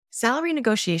Salary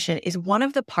negotiation is one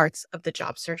of the parts of the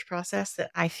job search process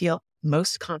that I feel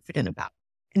most confident about.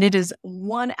 And it is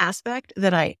one aspect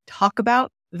that I talk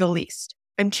about the least.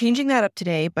 I'm changing that up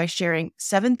today by sharing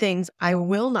 7 things I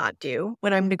will not do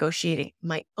when I'm negotiating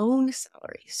my own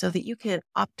salary so that you can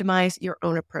optimize your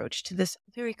own approach to this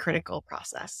very critical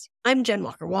process. I'm Jen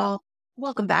Walker-Wall.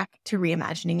 Welcome back to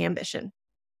Reimagining Ambition.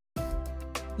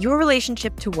 Your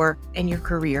relationship to work and your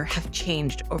career have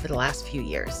changed over the last few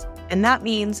years. And that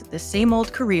means the same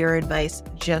old career advice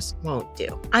just won't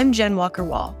do. I'm Jen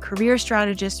Walker-Wall, career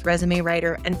strategist, resume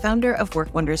writer, and founder of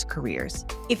WorkWonders Careers.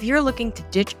 If you're looking to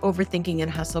ditch overthinking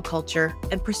and hustle culture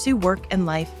and pursue work and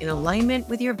life in alignment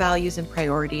with your values and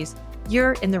priorities,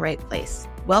 you're in the right place.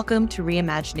 Welcome to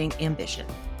Reimagining Ambition.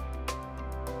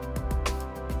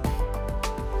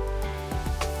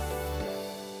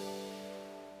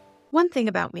 One thing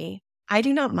about me, I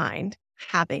do not mind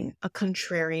having a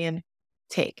contrarian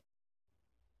take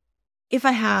if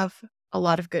I have a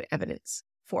lot of good evidence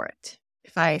for it.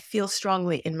 If I feel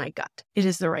strongly in my gut, it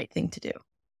is the right thing to do.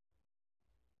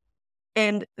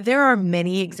 And there are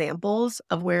many examples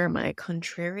of where my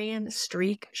contrarian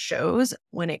streak shows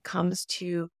when it comes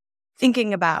to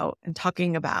thinking about and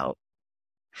talking about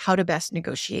how to best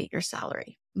negotiate your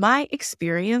salary. My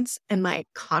experience and my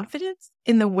confidence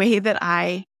in the way that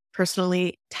I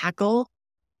personally tackle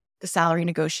the salary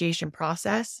negotiation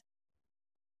process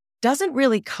doesn't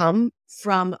really come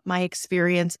from my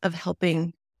experience of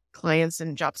helping clients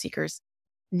and job seekers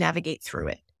navigate through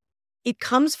it. It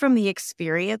comes from the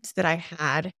experience that I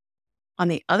had on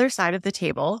the other side of the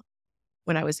table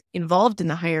when I was involved in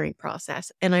the hiring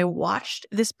process, and I watched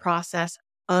this process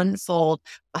unfold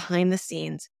behind the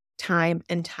scenes time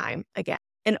and time again.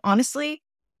 And honestly,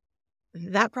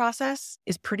 that process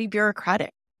is pretty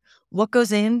bureaucratic. What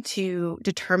goes into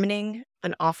determining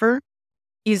an offer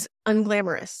is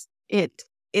unglamorous. It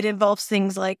involves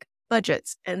things like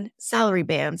budgets and salary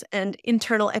bands and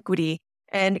internal equity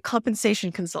and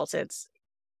compensation consultants.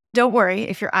 Don't worry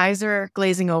if your eyes are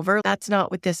glazing over. That's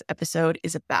not what this episode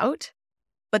is about.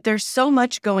 But there's so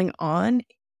much going on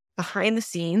behind the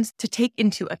scenes to take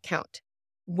into account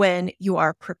when you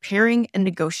are preparing and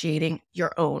negotiating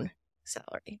your own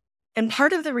salary. And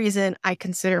part of the reason I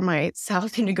consider my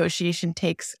salary negotiation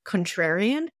takes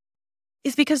contrarian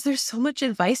is because there's so much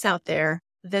advice out there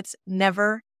that's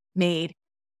never made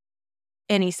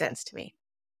any sense to me.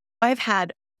 I've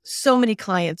had so many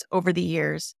clients over the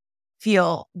years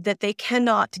feel that they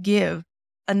cannot give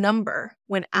a number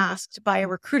when asked by a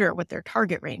recruiter what their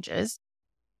target range is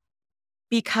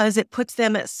because it puts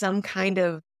them at some kind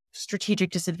of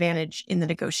strategic disadvantage in the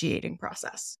negotiating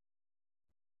process.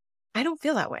 I don't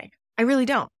feel that way. I really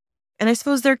don't. And I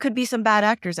suppose there could be some bad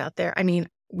actors out there. I mean,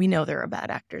 we know there are bad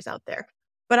actors out there.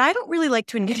 But I don't really like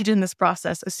to engage in this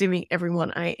process assuming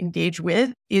everyone I engage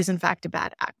with is in fact a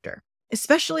bad actor,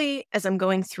 especially as I'm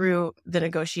going through the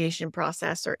negotiation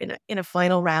process or in a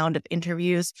final round of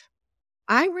interviews.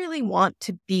 I really want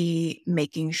to be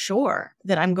making sure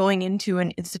that I'm going into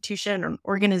an institution or an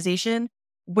organization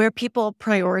where people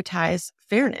prioritize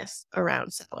fairness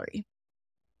around salary.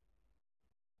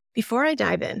 Before I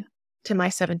dive in to my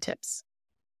 7 tips,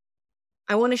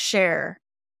 I want to share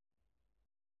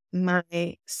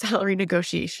my salary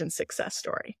negotiation success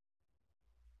story.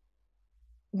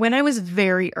 When I was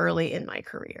very early in my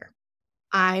career,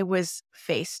 I was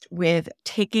faced with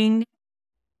taking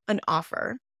an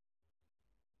offer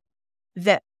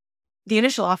that the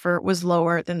initial offer was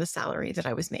lower than the salary that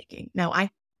I was making. Now, I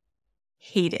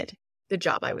hated the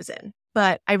job I was in,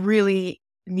 but I really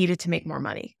needed to make more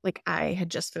money. Like I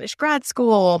had just finished grad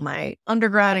school, my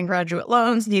undergrad and graduate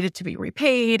loans needed to be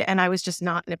repaid, and I was just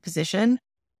not in a position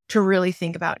to really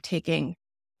think about taking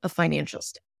a financial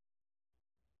step.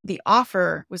 The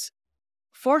offer was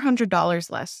 $400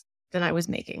 less than I was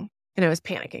making, and I was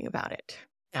panicking about it.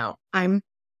 Now, I'm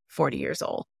 40 years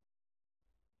old.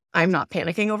 I'm not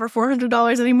panicking over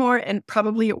 $400 anymore, and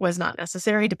probably it was not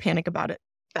necessary to panic about it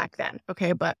back then,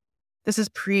 okay? But this is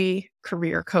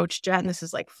pre-career coach Jen. This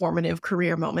is like formative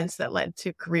career moments that led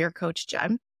to career coach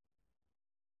Jen.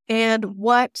 And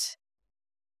what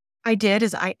I did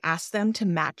is I asked them to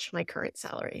match my current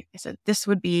salary. I said, this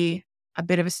would be a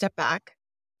bit of a step back.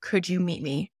 Could you meet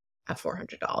me at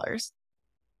 $400?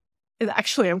 And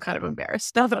actually, I'm kind of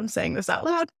embarrassed now that I'm saying this out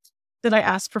loud that I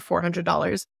asked for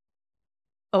 $400.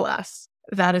 Alas,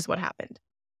 that is what happened.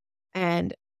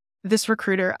 And this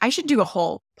recruiter, I should do a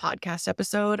whole podcast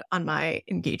episode on my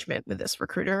engagement with this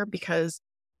recruiter because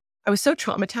I was so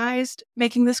traumatized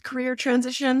making this career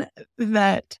transition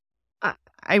that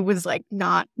I was like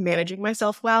not managing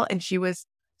myself well. And she was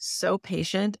so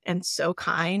patient and so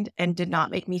kind and did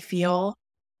not make me feel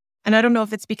And I don't know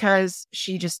if it's because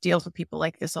she just deals with people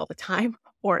like this all the time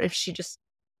or if she just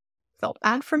felt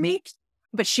bad for me,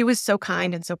 but she was so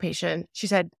kind and so patient. She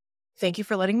said, "Thank you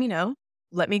for letting me know.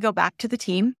 Let me go back to the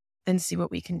team and see what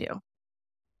we can do."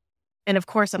 And of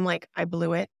course, I'm like, I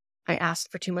blew it. I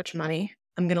asked for too much money.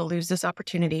 I'm going to lose this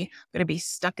opportunity. I'm going to be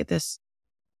stuck at this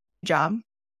job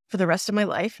for the rest of my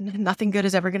life. Nothing good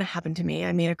is ever going to happen to me.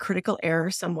 I made a critical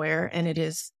error somewhere and it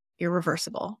is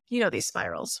irreversible. You know, these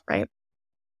spirals, right?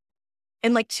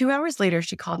 And like 2 hours later,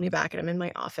 she called me back and I'm in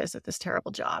my office at this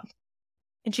terrible job.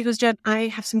 And she goes, "Jen, I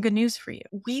have some good news for you.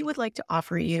 We would like to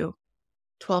offer you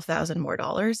 $12,000 more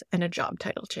and a job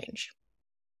title change."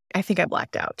 I think I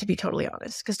blacked out, to be totally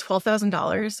honest, because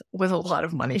 $12,000 was a lot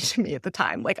of money to me at the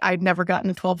time. Like, I'd never gotten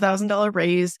a $12,000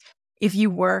 raise. If you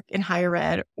work in higher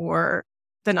ed or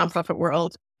the nonprofit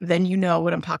world, then you know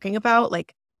what I'm talking about.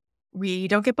 Like, we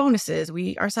don't get bonuses.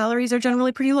 Our salaries are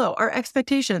generally pretty low. Our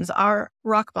expectations are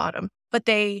rock bottom. But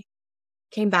they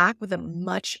came back with a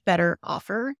much better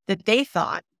offer that they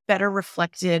thought better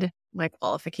reflected my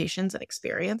qualifications and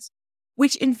experience,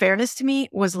 which in fairness to me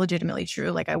was legitimately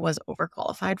true. Like, I was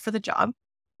overqualified for the job.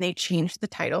 They changed the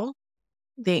title.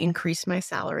 They increased my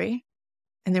salary.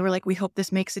 And they were like, "We hope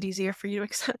this makes it easier for you to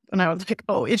accept." And I was like,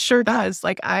 "Oh, it sure does."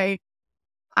 Like,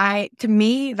 to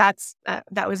me,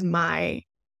 that was my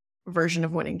version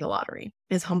of winning the lottery,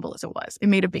 as humble as it was. It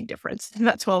made a big difference.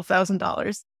 That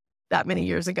 $12,000 that many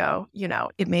years ago,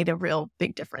 it made a real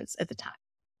big difference at the time.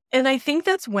 And I think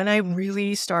that's when I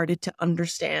really started to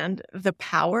understand the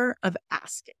power of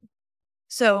asking.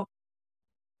 So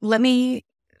let me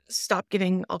stop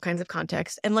giving all kinds of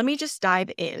context and let me just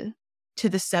dive in to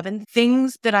the 7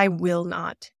 things that I will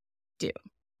not do.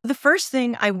 The first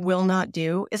thing I will not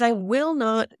do is I will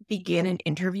not begin an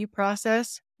interview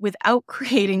process without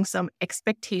creating some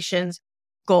expectations,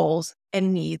 goals,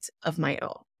 and needs of my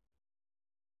own.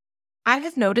 I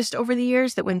have noticed over the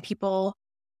years that when people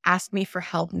ask me for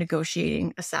help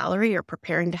negotiating a salary or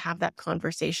preparing to have that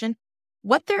conversation,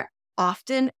 what they're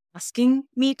often asking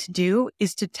me to do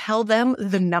is to tell them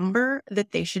the number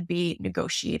that they should be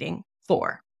negotiating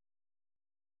for.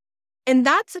 And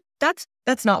that's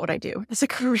not what I do as a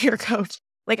career coach.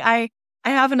 Like, I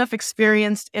have enough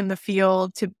experience in the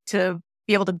field to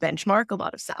be able to benchmark a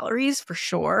lot of salaries for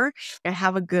sure. I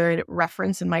have a good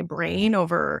reference in my brain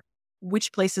over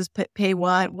which places pay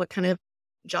what kind of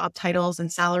job titles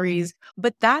and salaries.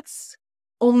 But that's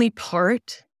only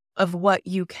part of what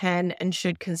you can and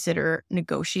should consider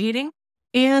negotiating.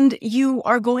 And you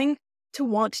are going to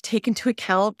want to take into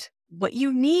account what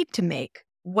you need to make,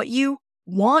 what you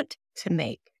want to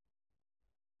make,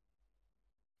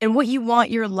 and what you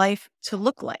want your life to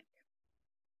look like.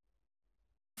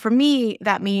 For me,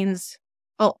 that means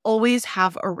I'll always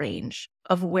have a range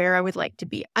of where I would like to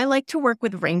be. I like to work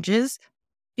with ranges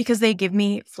because they give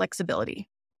me flexibility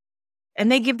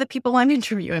and they give the people I'm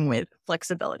interviewing with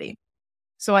flexibility.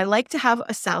 So I like to have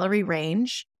a salary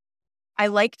range. I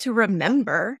like to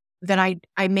remember that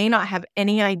I may not have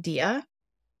any idea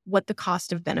what the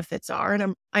cost of benefits are.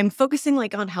 And I'm focusing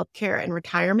like on healthcare and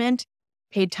retirement,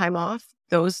 paid time off.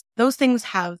 Those things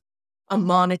have a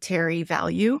monetary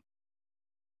value.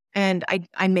 And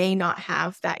I may not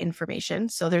have that information.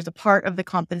 So there's a part of the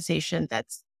compensation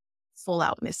that's full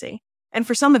out missing. And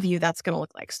for some of you, that's going to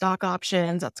look like stock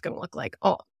options. That's going to look like,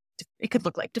 it could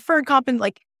look like deferred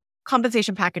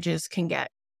compensation packages can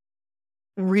get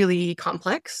really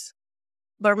complex.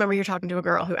 But remember, you're talking to a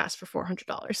girl who asked for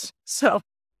 $400. So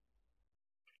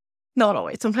not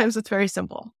always. Sometimes it's very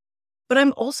simple. But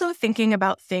I'm also thinking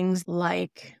about things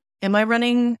like, am I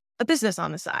running a business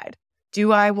on the side?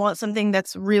 Do I want something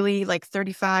that's really like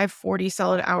 35, 40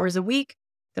 solid hours a week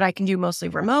that I can do mostly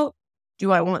remote?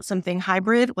 Do I want something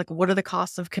hybrid? Like, what are the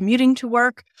costs of commuting to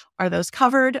work? Are those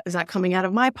covered? Is that coming out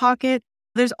of my pocket?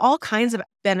 There's all kinds of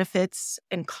benefits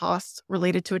and costs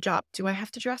related to a job. Do I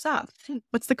have to dress up?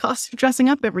 What's the cost of dressing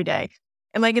up every day?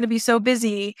 Am I going to be so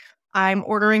busy I'm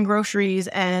ordering groceries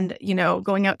and,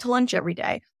 going out to lunch every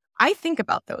day? I think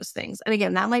about those things. And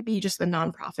again, that might be just the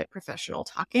nonprofit professional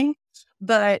talking,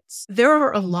 but there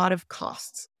are a lot of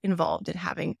costs involved in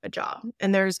having a job.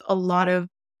 And there's a lot of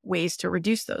ways to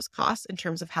reduce those costs in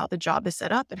terms of how the job is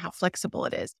set up and how flexible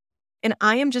it is. And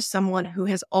I am just someone who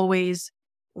has always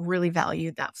really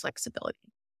valued that flexibility.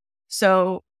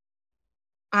 So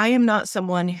I am not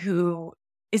someone who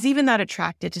is even that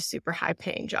attracted to super high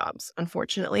paying jobs,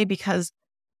 unfortunately, because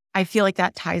I feel like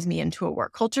that ties me into a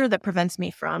work culture that prevents me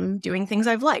from doing things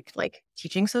I've liked, like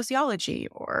teaching sociology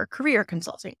or career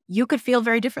consulting. You could feel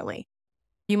very differently.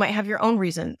 You might have your own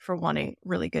reason for wanting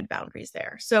really good boundaries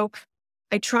there. So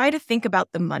I try to think about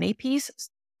the money piece,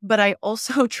 but I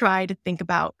also try to think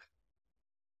about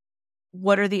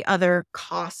what are the other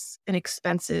costs and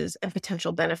expenses and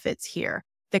potential benefits here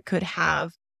that could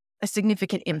have a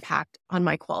significant impact on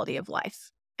my quality of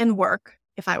life and work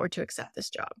if I were to accept this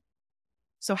job.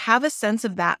 So have a sense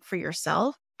of that for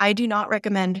yourself. I do not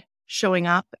recommend showing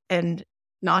up and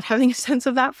not having a sense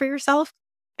of that for yourself.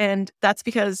 And that's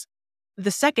because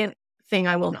the second thing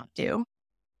I will not do,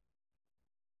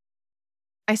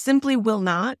 I simply will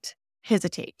not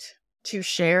hesitate to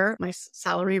share my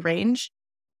salary range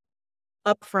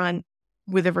upfront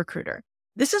with a recruiter.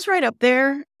 This is right up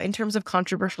there in terms of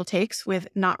controversial takes with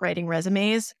not writing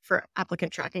resumes for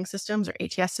applicant tracking systems or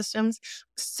ATS systems.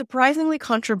 Surprisingly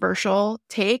controversial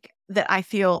take that I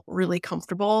feel really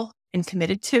comfortable and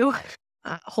committed to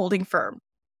holding firm,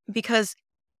 because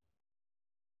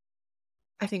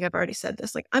I think I've already said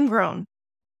this, like, I'm grown.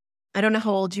 I don't know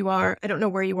how old you are. I don't know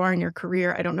where you are in your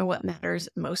career. I don't know what matters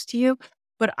most to you,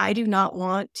 but I do not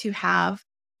want to have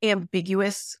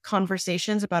ambiguous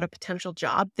conversations about a potential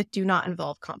job that do not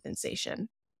involve compensation.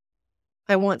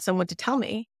 I want someone to tell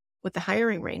me what the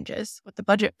hiring range is, what the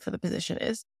budget for the position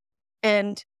is,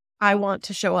 and I want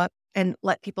to show up and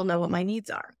let people know what my needs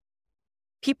are.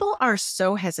 People are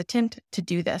so hesitant to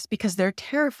do this because they're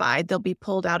terrified they'll be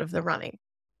pulled out of the running.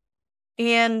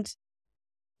 And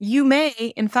you may,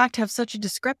 in fact, have such a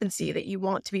discrepancy that you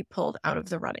want to be pulled out of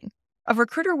the running. A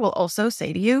recruiter will also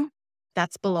say to you,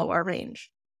 that's below our range.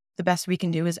 The best we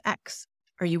can do is X.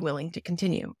 Are you willing to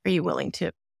continue? Are you willing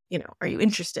to, are you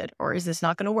interested? Or is this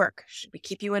not going to work? Should we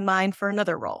keep you in mind for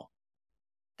another role?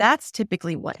 That's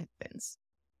typically what happens.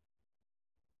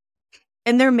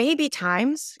 And there may be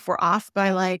times if we're off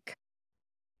by like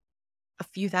a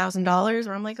few $1,000s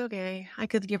where I'm like, okay, I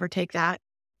could give or take that.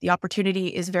 The opportunity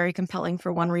is very compelling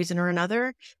for one reason or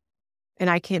another, and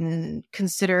I can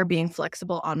consider being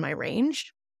flexible on my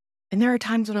range. And there are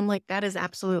times when I'm like, that is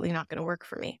absolutely not going to work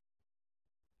for me.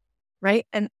 Right?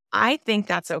 And I think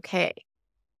that's okay.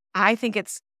 I think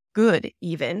it's good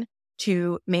even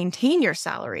to maintain your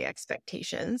salary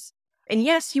expectations. And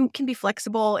yes, you can be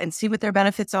flexible and see what their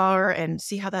benefits are and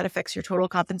see how that affects your total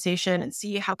compensation and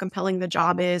see how compelling the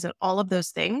job is and all of those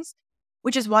things,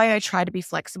 which is why I try to be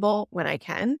flexible when I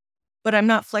can. But I'm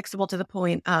not flexible to the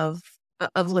point of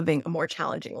living a more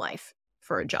challenging life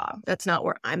for a job. That's not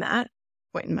where I'm at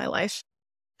point in my life.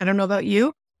 I don't know about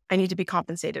you. I need to be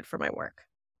compensated for my work.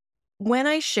 When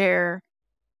I share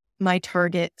my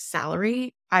target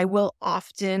salary, I will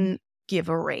often give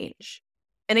a range.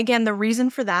 And again, the reason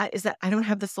for that is that I don't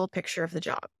have the full picture of the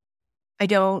job. I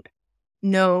don't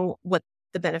know what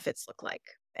the benefits look like.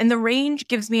 And the range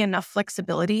gives me enough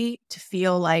flexibility to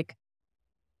feel like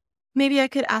maybe I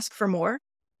could ask for more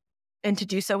and to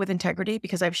do so with integrity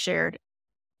because I've shared,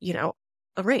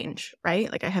 a range, right?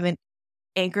 Like I haven't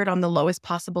anchored on the lowest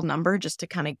possible number just to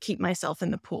kind of keep myself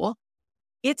in the pool.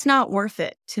 It's not worth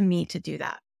it to me to do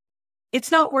that. It's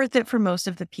not worth it for most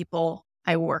of the people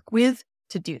I work with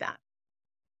to do that.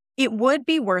 It would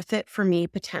be worth it for me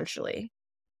potentially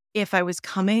if I was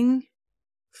coming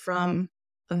from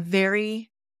a very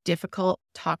difficult,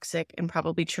 toxic, and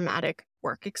probably traumatic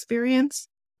work experience.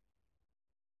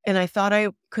 And I thought I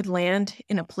could land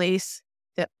in a place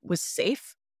that was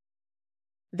safe,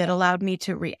 that allowed me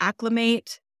to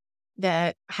reacclimate,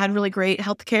 that had really great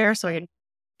healthcare so I could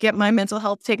get my mental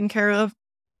health taken care of.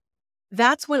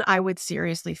 That's when I would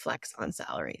seriously flex on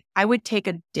salary. I would take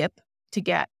a dip to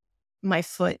get my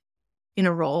foot in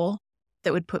a role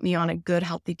that would put me on a good,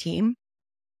 healthy team.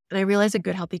 And I realize a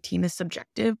good, healthy team is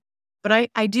subjective, but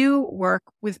I do work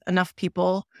with enough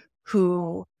people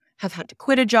who have had to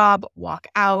quit a job, walk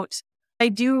out. I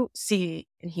do see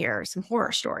and hear some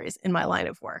horror stories in my line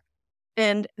of work.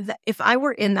 And if I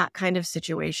were in that kind of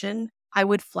situation, I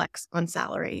would flex on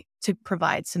salary to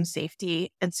provide some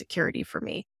safety and security for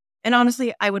me. And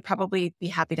honestly, I would probably be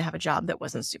happy to have a job that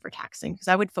wasn't super taxing because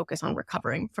I would focus on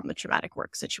recovering from the traumatic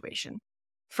work situation.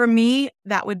 For me,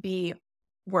 that would be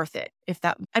worth it.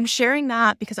 I'm sharing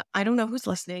that because I don't know who's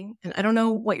listening and I don't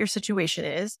know what your situation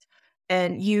is.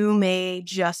 And you may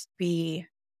just be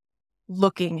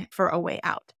looking for a way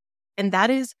out. And that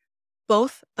is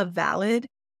both a valid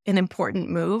and important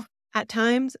move at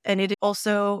times. And it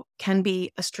also can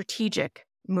be a strategic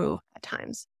move at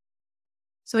times.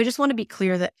 So I just want to be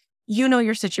clear that you know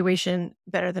your situation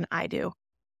better than I do.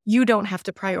 You don't have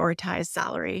to prioritize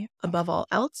salary above all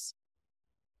else.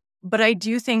 But I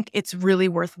do think it's really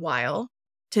worthwhile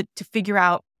to figure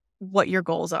out what your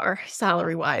goals are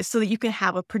salary-wise so that you can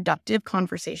have a productive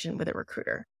conversation with a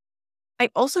recruiter. I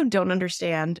also don't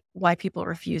understand why people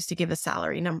refuse to give a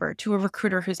salary number to a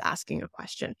recruiter who's asking a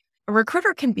question. A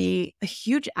recruiter can be a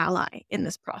huge ally in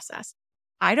this process.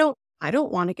 I don't I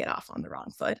don't want to get off on the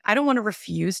wrong foot. I don't want to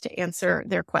refuse to answer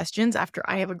their questions after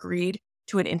I have agreed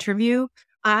to an interview.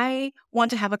 I want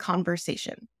to have a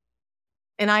conversation.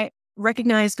 And I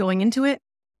recognize going into it,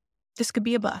 this could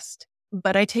be a bust.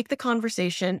 But I take the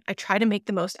conversation, I try to make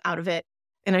the most out of it,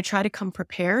 and I try to come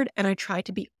prepared, and I try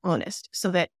to be honest so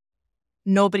that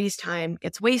nobody's time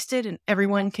gets wasted and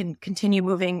everyone can continue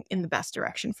moving in the best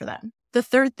direction for them. The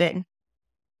third thing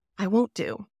I won't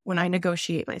do when I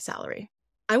negotiate my salary,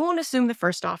 I won't assume the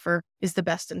first offer is the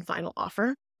best and final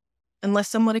offer unless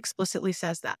someone explicitly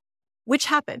says that, which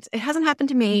happens. It hasn't happened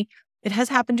to me. It has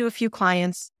happened to a few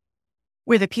clients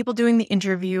where the people doing the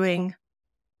interviewing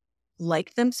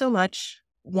liked them so much,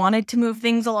 wanted to move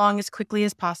things along as quickly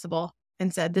as possible,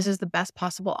 and said, this is the best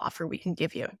possible offer we can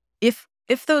give you. If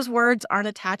those words aren't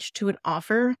attached to an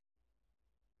offer,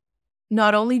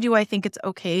 not only do I think it's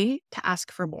okay to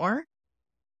ask for more,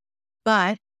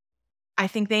 but I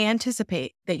think they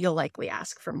anticipate that you'll likely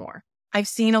ask for more. I've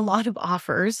seen a lot of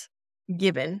offers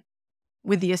given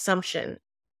with the assumption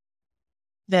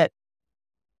that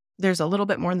there's a little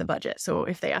bit more in the budget. So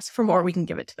if they ask for more, we can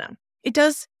give it to them. It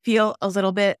does feel a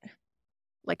little bit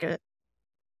like a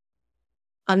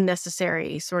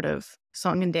unnecessary sort of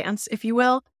song and dance, if you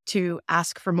will, to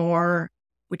ask for more,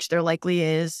 which there likely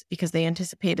is because they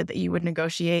anticipated that you would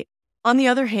negotiate. On the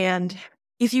other hand,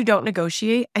 if you don't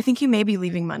negotiate, I think you may be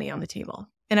leaving money on the table.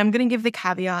 And I'm going to give the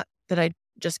caveat that I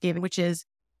just gave, which is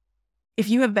if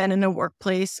you have been in a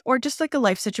workplace or just like a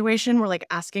life situation where like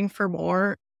asking for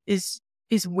more is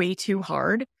way too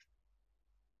hard,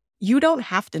 you don't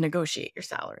have to negotiate your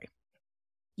salary.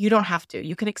 You don't have to.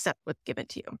 You can accept what's given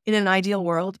to you. In an ideal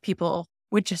world, people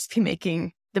would just be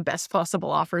making the best possible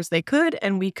offers they could,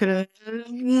 and we could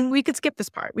skip this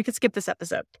part. We could skip this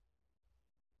episode.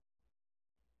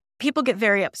 People get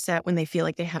very upset when they feel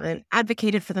like they haven't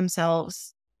advocated for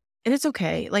themselves. And it's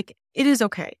okay. Like, it is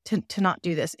okay to not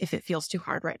do this if it feels too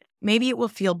hard right now. Maybe it will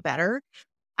feel better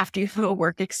after you have a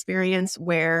work experience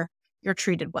where you're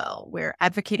treated well, where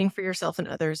advocating for yourself and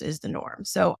others is the norm.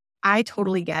 So I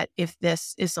totally get if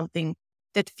this is something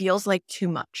that feels like too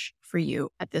much for you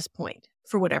at this point,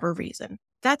 for whatever reason.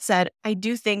 That said, I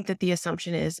do think that the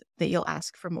assumption is that you'll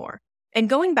ask for more. And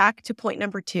going back to point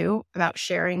number 2 about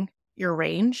sharing your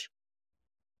range,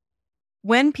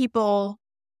 when people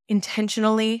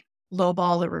intentionally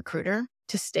lowball a recruiter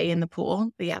to stay in the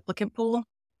pool, the applicant pool,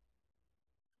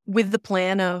 with the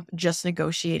plan of just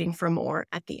negotiating for more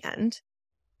at the end,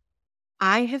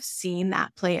 I have seen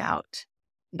that play out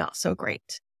not so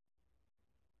great.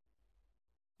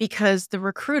 Because the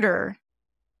recruiter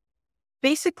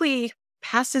basically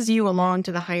passes you along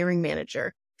to the hiring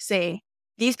manager saying,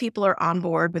 these people are on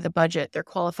board with a budget, they're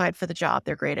qualified for the job,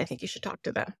 they're great, I think you should talk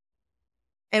to them.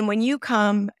 And when you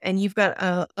come and you've got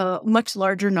a much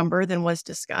larger number than was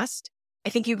discussed, I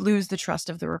think you lose the trust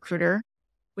of the recruiter,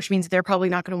 which means they're probably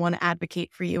not going to want to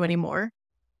advocate for you anymore.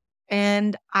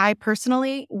 And I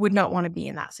personally would not want to be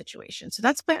in that situation. So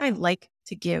that's why I like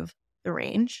to give the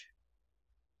range.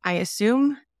 They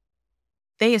assume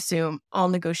I'll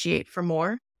negotiate for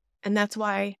more. And that's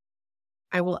why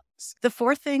I will ask. The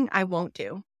fourth thing I won't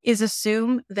do is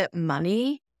assume that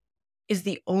money is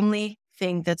the only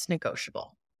thing that's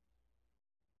negotiable.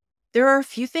 There are a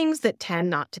few things that tend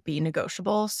not to be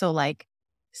negotiable. So like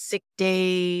sick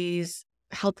days,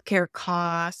 healthcare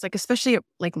costs, like especially at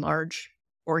like large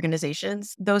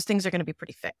organizations, those things are going to be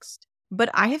pretty fixed. But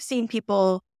I have seen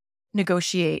people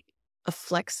negotiate a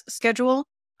flex schedule.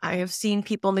 I have seen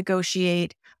people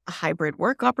negotiate a hybrid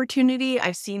work opportunity.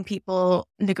 I've seen people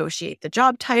negotiate the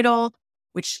job title,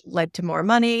 which led to more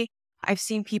money. I've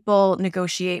seen people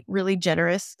negotiate really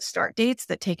generous start dates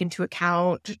that take into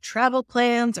account travel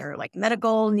plans or like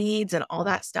medical needs and all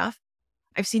that stuff.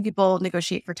 I've seen people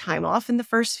negotiate for time off in the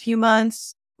first few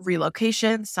months,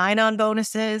 relocation, sign-on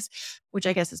bonuses, which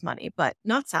I guess is money, but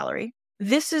not salary.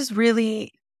 This is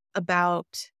really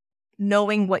about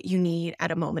knowing what you need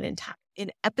at a moment in time. In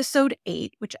episode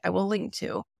 8, which I will link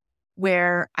to,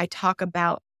 where I talk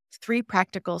about 3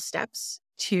 practical steps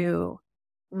to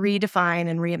redefine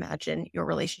and reimagine your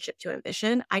relationship to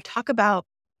ambition, I talk about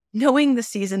knowing the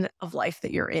season of life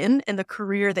that you're in and the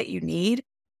career that you need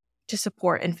to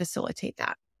support and facilitate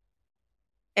that.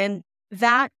 And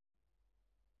that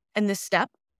and this step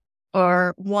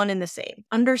are one and the same.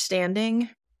 Understanding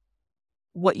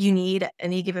what you need at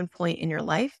any given point in your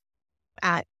life.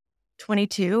 At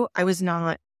 22, I was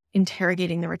not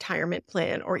interrogating the retirement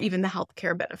plan or even the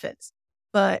healthcare benefits.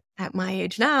 But at my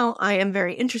age now, I am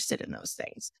very interested in those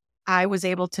things. I was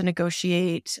able to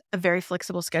negotiate a very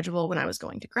flexible schedule when I was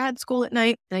going to grad school at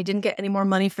night, and I didn't get any more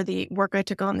money for the work I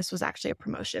took on. This was actually a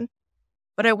promotion.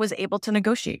 but I was able to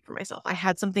negotiate for myself. I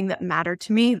had something that mattered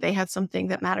to me. They had something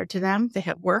that mattered to them. They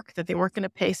had work that they weren't going to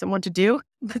pay someone to do,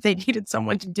 but they needed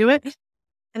someone to do it.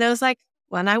 And I was like,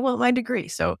 well, and I want my degree.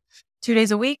 So 2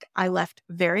 days a week, I left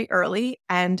very early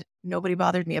and nobody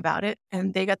bothered me about it.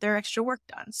 And they got their extra work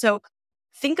done. So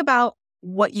think about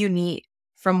what you need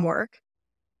from work.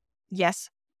 Yes,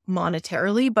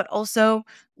 monetarily, but also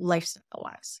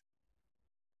lifestyle-wise.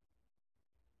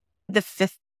 The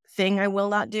fifth thing I will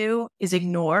not do is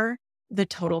ignore the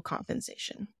total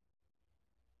compensation.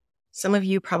 Some of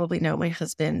you probably know my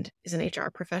husband is an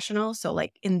HR professional. So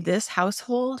like in this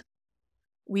household,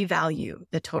 we value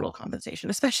the total compensation,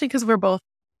 especially because we're both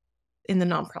in the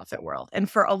nonprofit world.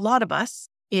 And for a lot of us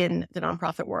in the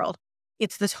nonprofit world,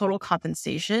 it's the total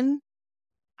compensation.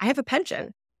 I have a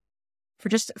pension for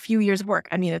just a few years of work.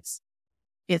 I mean, it's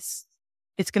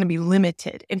going to be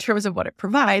limited in terms of what it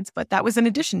provides, but that was in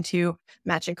addition to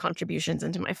matching contributions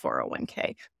into my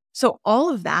 401k. So all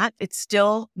of that, it's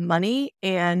still money.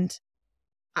 And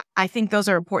I think those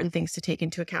are important things to take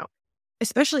into account.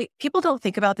 Especially, people don't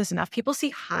think about this enough. People see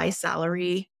high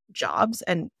salary jobs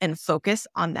and focus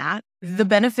on that. The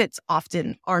benefits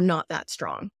often are not that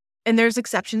strong. And there's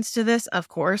exceptions to this, of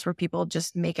course, where people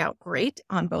just make out great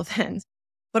on both ends.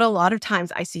 But a lot of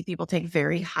times I see people take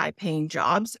very high paying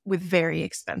jobs with very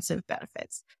expensive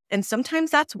benefits. And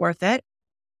sometimes that's worth it.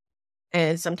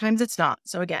 And sometimes it's not.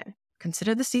 So again,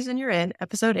 consider the season you're in.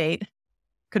 Episode 8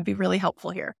 could be really helpful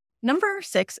here. Number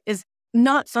 6 is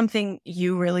not something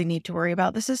you really need to worry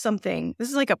about. This is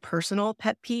like a personal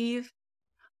pet peeve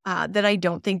that I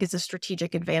don't think is a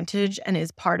strategic advantage and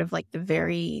is part of like the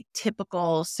very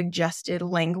typical suggested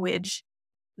language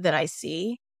that I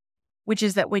see, which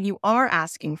is that when you are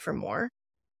asking for more,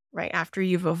 right, after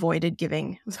you've avoided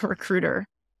giving the recruiter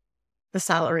the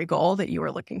salary goal that you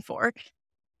were looking for,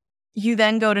 you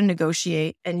then go to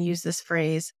negotiate and use this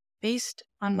phrase, based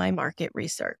on my market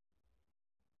research.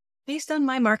 Based on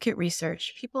my market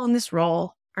research, people in this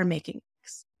role are making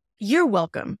X. You're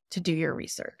welcome to do your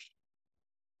research.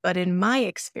 But in my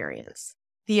experience,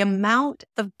 the amount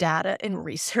of data and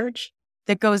research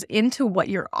that goes into what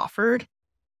you're offered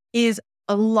is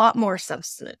a lot more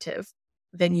substantive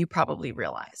than you probably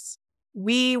realize.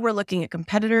 We were looking at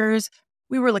competitors.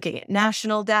 We were looking at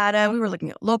national data. We were looking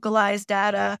at localized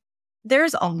data.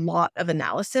 There's a lot of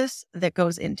analysis that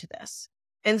goes into this.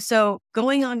 And so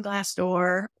going on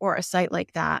Glassdoor or a site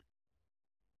like that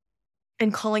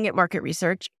and calling it market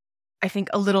research, I think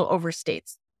a little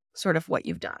overstates sort of what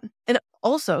you've done. And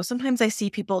also, sometimes I see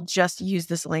people just use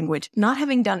this language, not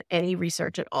having done any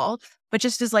research at all, but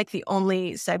just as like the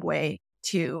only segue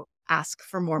to ask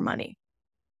for more money.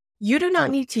 You do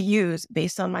not need to use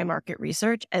based on my market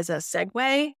research as a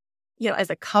segue, as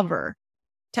a cover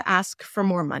to ask for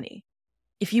more money.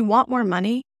 If you want more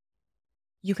money,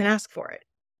 you can ask for it.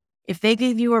 If they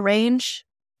give you a range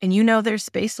and you know there's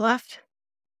space left,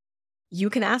 you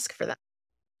can ask for that.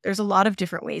 There's a lot of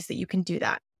different ways that you can do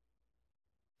that.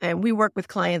 And we work with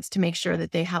clients to make sure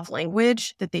that they have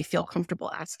language that they feel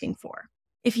comfortable asking for.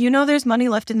 If you know there's money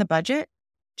left in the budget,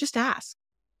 just ask.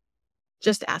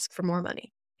 Just ask for more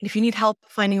money. And if you need help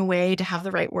finding a way to have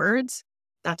the right words,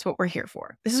 that's what we're here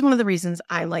for. This is one of the reasons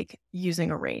I like using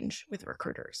a range with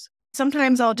recruiters.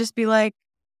 Sometimes I'll just be like,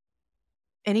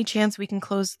 any chance we can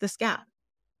close this gap?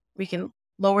 We can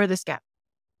lower this gap.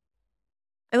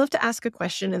 I love to ask a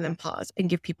question and then pause and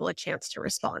give people a chance to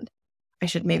respond. I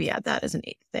should maybe add that as an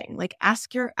 8th thing. Like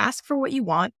ask for what you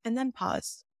want and then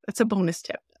pause. That's a bonus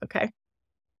tip. Okay.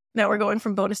 Now we're going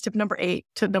from bonus tip number 8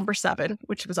 to number 7,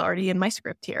 which was already in my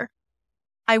script here.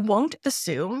 I won't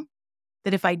assume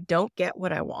that if I don't get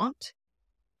what I want,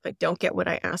 if I don't get what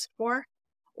I asked for,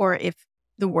 or if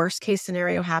the worst case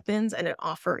scenario happens and an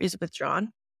offer is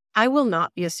withdrawn, I will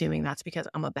not be assuming that's because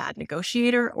I'm a bad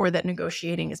negotiator or that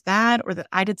negotiating is bad or that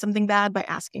I did something bad by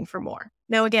asking for more.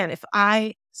 Now, again, if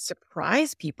I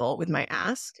surprise people with my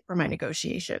ask or my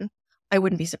negotiation, I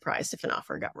wouldn't be surprised if an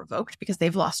offer got revoked because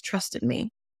they've lost trust in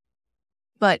me.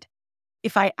 But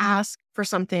if I ask for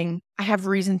something I have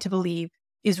reason to believe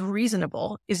is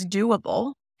reasonable, is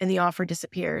doable, and the offer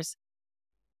disappears,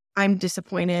 I'm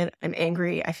disappointed, I'm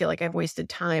angry, I feel like I've wasted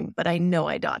time, but I know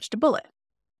I dodged a bullet.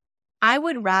 I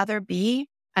would rather be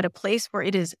at a place where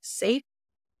it is safe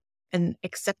and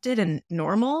accepted and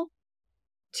normal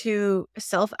to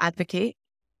self-advocate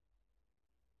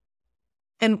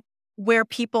and where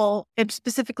people, and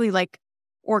specifically like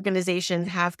organizations,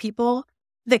 have people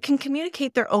that can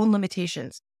communicate their own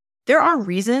limitations. There are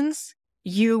reasons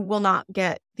you will not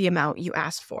get the amount you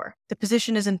asked for. The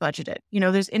position isn't budgeted.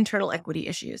 There's internal equity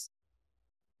issues.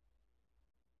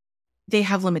 They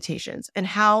have limitations. And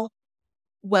how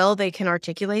well they can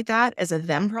articulate that as a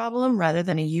them problem rather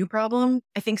than a you problem,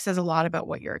 I think says a lot about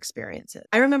what your experience is.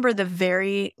 I remember the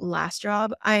very last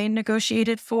job I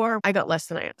negotiated for, I got less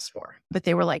than I asked for, but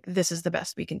they were like, this is the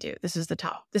best we can do. This is the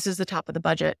top. This is the top of the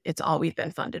budget. It's all we've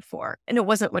been funded for. And it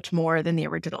wasn't much more than the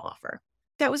original offer.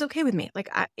 That was okay with me. Like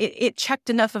it checked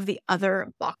enough of the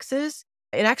other boxes.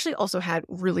 It actually also had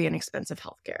really inexpensive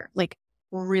healthcare, like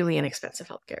really inexpensive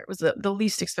healthcare. It was the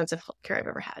least expensive healthcare I've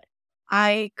ever had.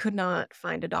 I could not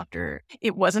find a doctor.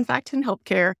 It was, in fact, in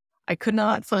healthcare. I could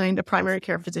not find a primary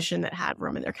care physician that had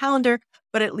room in their calendar,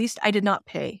 but at least I did not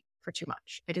pay for too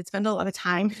much. I did spend a lot of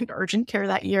time in urgent care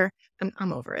that year.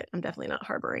 I'm over it. I'm definitely not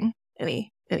harboring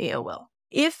any ill will.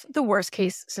 If the worst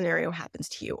case scenario happens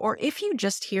to you, or if you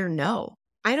just hear no,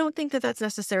 I don't think that that's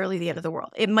necessarily the end of the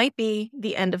world. It might be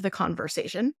the end of the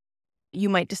conversation. You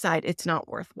might decide it's not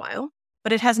worthwhile,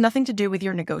 but it has nothing to do with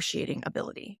your negotiating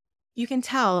ability. You can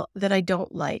tell that I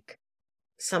don't like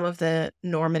some of the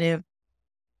normative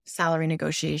salary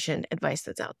negotiation advice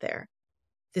that's out there.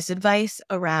 This advice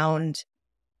around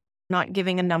not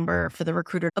giving a number for the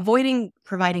recruiter, avoiding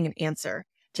providing an answer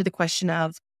to the question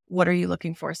of, what are you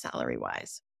looking for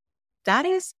salary-wise? That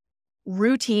is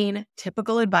routine,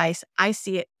 typical advice. I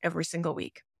see it every single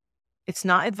week. It's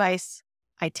not advice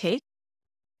I take.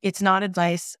 It's not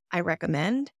advice I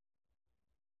recommend.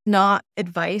 Not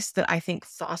advice that I think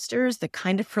fosters the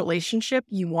kind of relationship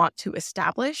you want to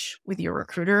establish with your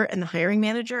recruiter and the hiring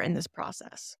manager in this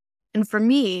process. And for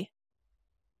me,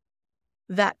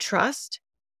 that trust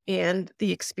and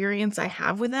the experience I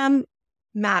have with them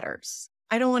matters.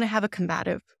 I don't want to have a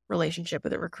combative relationship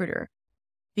with a recruiter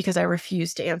because I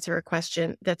refuse to answer a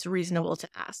question that's reasonable to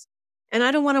ask. And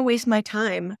I don't want to waste my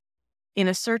time in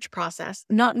a search process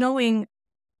not knowing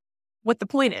what the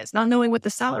point is, not knowing what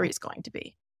the salary is going to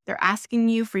be. They're asking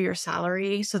you for your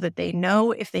salary so that they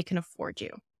know if they can afford you.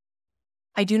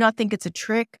 I do not think it's a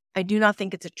trick. I do not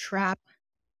think it's a trap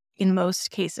in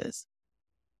most cases.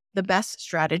 The best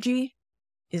strategy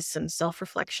is some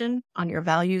self-reflection on your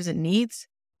values and needs,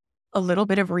 a little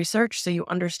bit of research so you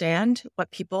understand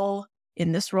what people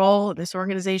in this role, in this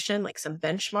organization, like some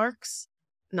benchmarks,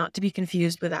 not to be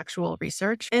confused with actual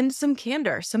research, and some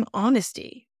candor, some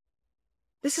honesty.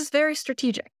 This is very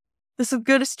strategic. This is a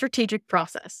good strategic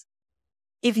process.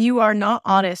 If you are not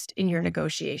honest in your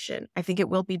negotiation, I think it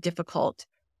will be difficult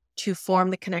to form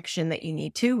the connection that you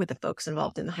need to with the folks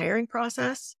involved in the hiring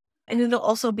process. And it'll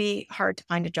also be hard to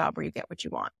find a job where you get what you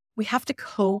want. We have to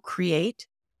co-create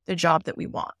the job that we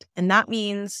want. And that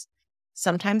means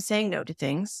sometimes saying no to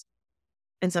things.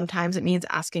 And sometimes it means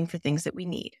asking for things that we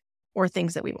need or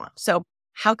things that we want. So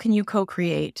how can you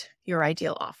co-create your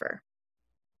ideal offer?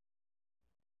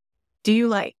 Do you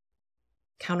like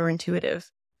counterintuitive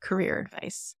career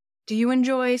advice? Do you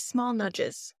enjoy small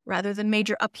nudges rather than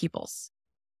major upheavals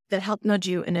that help nudge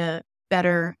you in a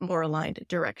better, more aligned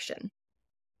direction?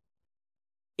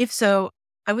 If so,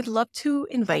 I would love to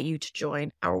invite you to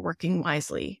join our Working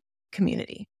Wisely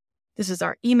community. This is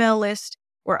our email list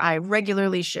where I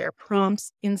regularly share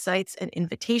prompts, insights, and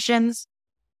invitations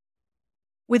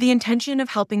with the intention of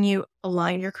helping you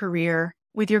align your career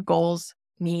with your goals,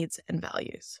 needs, and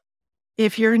values.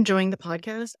 If you're enjoying the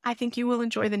podcast, I think you will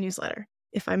enjoy the newsletter,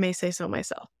 if I may say so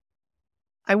myself.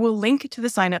 I will link to the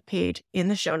sign-up page in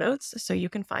the show notes so you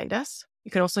can find us.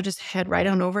 You can also just head right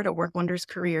on over to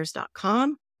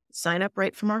workwonderscareers.com, sign up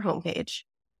right from our homepage.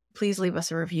 Please leave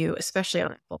us a review, especially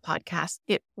on Apple Podcasts.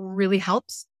 It really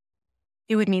helps.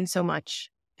 It would mean so much.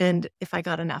 And if I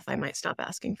got enough, I might stop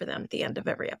asking for them at the end of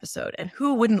every episode. And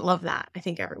who wouldn't love that? I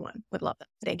think everyone would love that.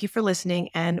 Thank you for listening,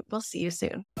 and we'll see you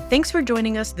soon. Thanks for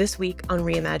joining us this week on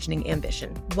Reimagining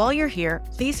Ambition. While you're here,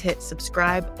 please hit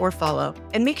subscribe or follow,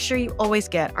 and make sure you always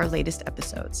get our latest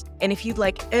episodes. And if you'd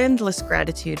like endless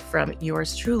gratitude from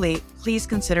yours truly, please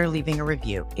consider leaving a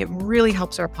review. It really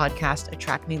helps our podcast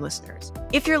attract new listeners.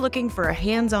 If you're looking for a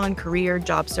hands-on career,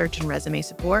 job search, and resume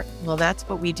support, well, that's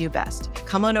what we do best.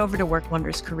 Come on over to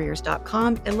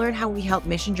workwonderscareers.com and learn how we help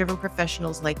mission-driven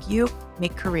professionals like you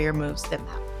make career moves that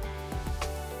matter.